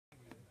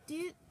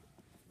you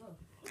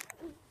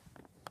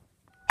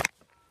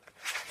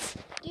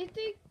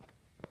think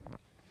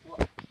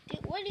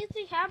what do you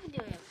think happened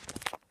to him?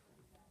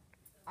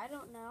 I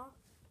don't know.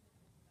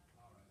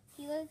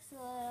 He looks a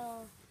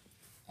little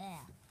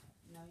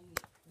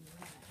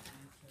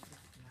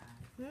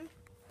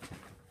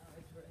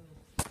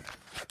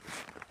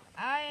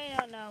I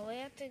don't know. We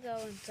have to go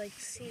and like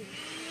see.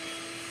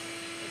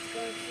 Let's go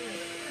see.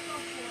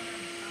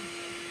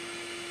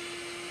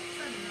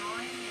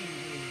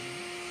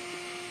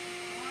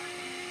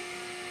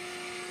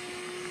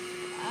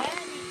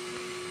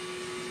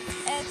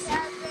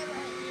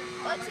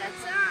 What's that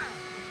sound?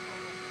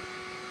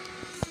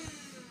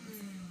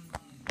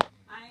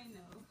 I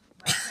know.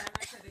 By the time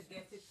I try to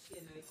get it,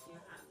 it's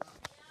your hand.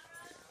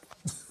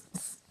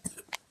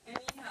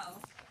 Anyhow,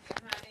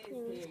 your hand is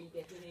there, you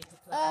get it to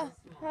touch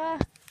this morning.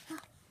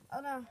 Oh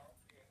no.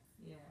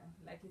 Yeah,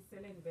 like he's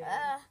still in bed.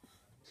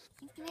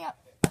 Keep me up.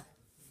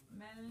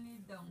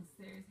 Melanie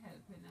downstairs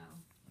helping out.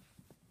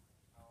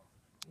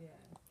 Yeah.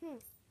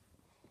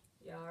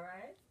 You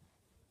alright?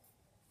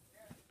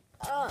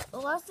 The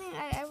last thing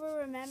I ever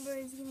remember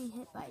is getting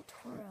hit by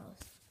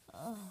toros.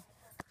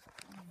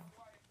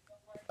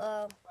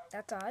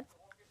 That's odd.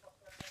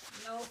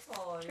 No,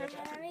 Paul. Turn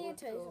around, I need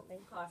to tell you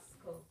something.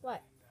 Costco.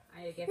 What?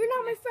 And you get You're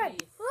not my friend.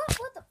 piece.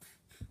 What the?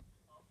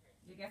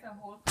 You get a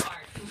whole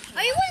cart.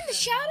 Are you in the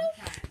shadow?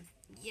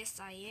 Yes,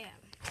 I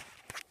am.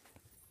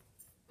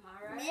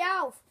 Alright?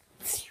 Meow.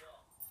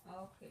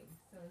 Okay,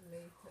 so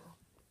later.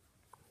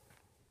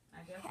 I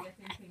just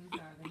getting things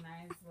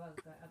organized. Well,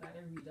 I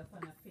gotta read up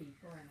on a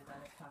paper and I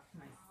gotta pack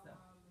my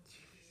stuff.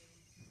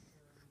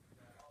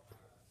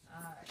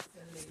 Alright, so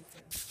later.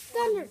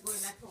 Thunder. You're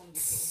going at home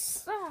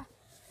before.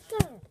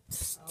 Thunder.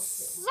 Okay.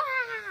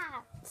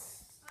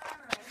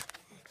 Alright.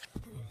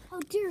 How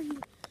dare you?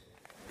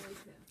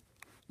 Later.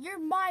 You're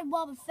my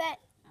Boba Fett.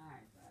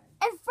 Alright,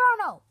 bye.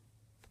 Inferno.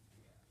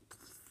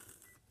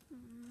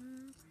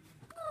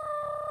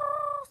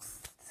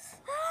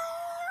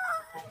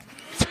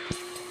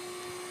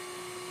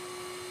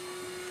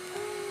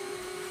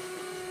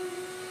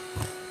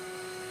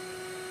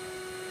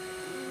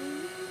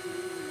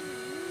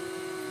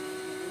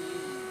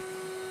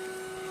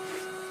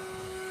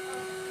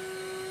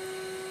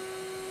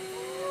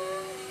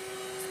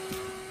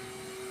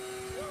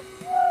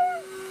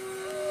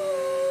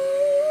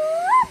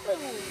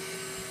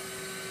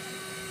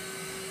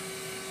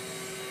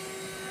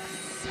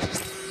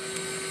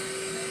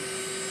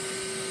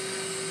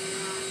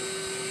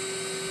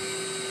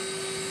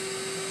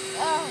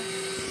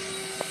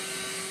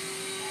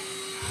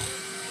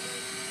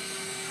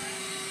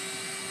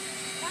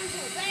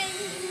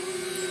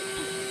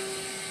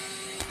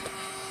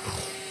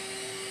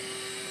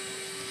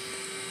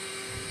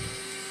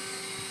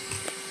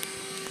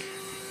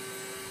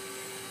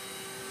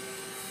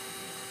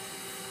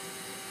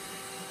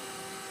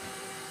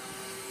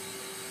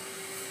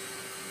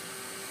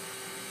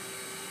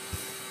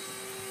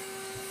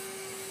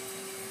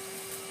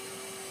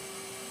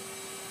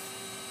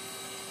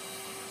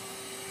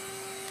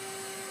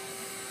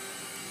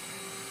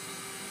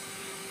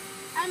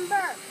 Ember.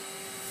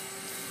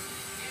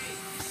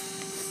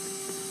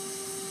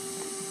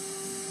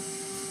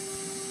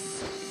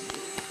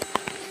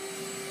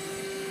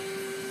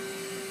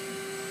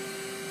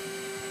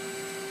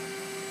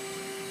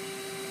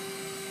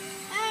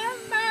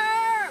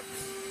 Ember.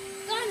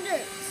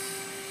 Thunder.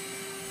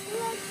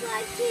 Looks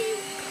like Team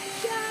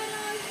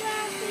Shadow's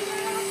backing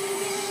up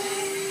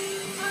again.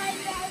 I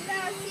got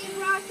that Team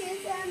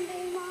Rocket's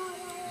ending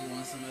model. You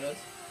want some of this?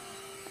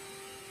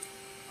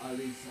 I'll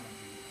leave some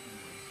for you.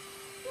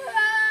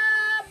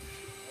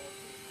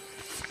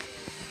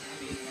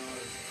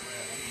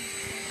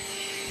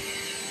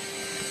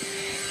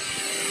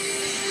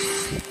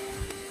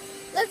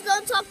 Let's go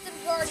talk to the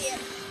Guardian.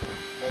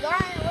 The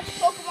Guardian, which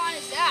Pokemon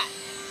is that?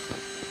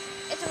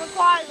 It's a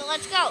Rayquaza.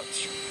 Let's go.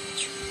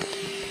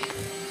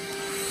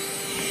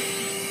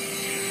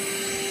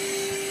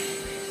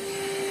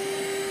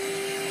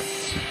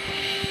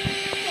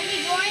 Can we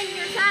join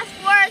your task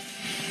force?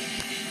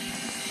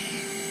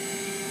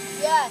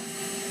 Yes.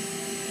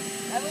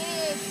 And we need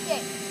to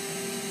escape.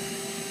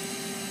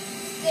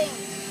 Sting.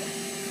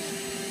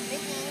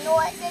 Making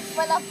noises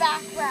for the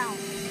background.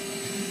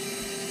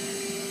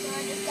 I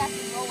just got to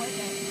go with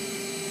it.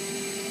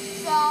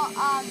 So,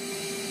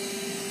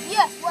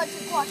 yes, what's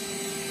your question?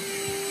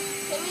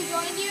 Can we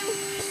join you?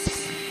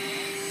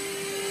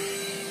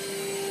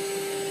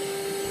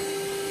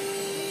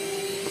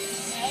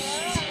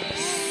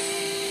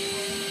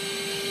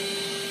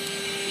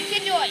 You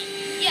can join,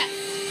 yes.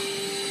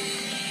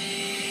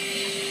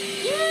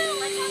 Yeah,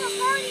 let's have a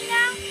party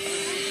now.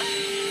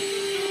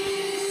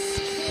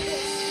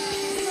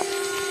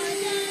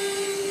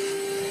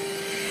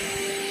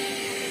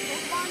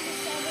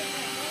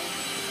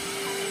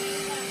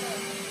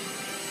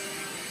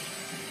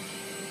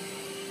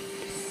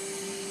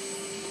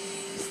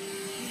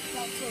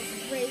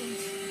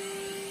 Rage.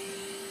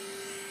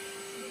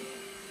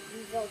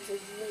 Results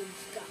of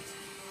rage got.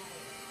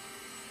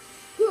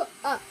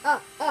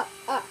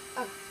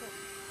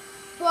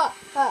 Ha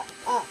ha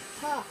ha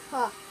ha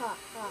ha.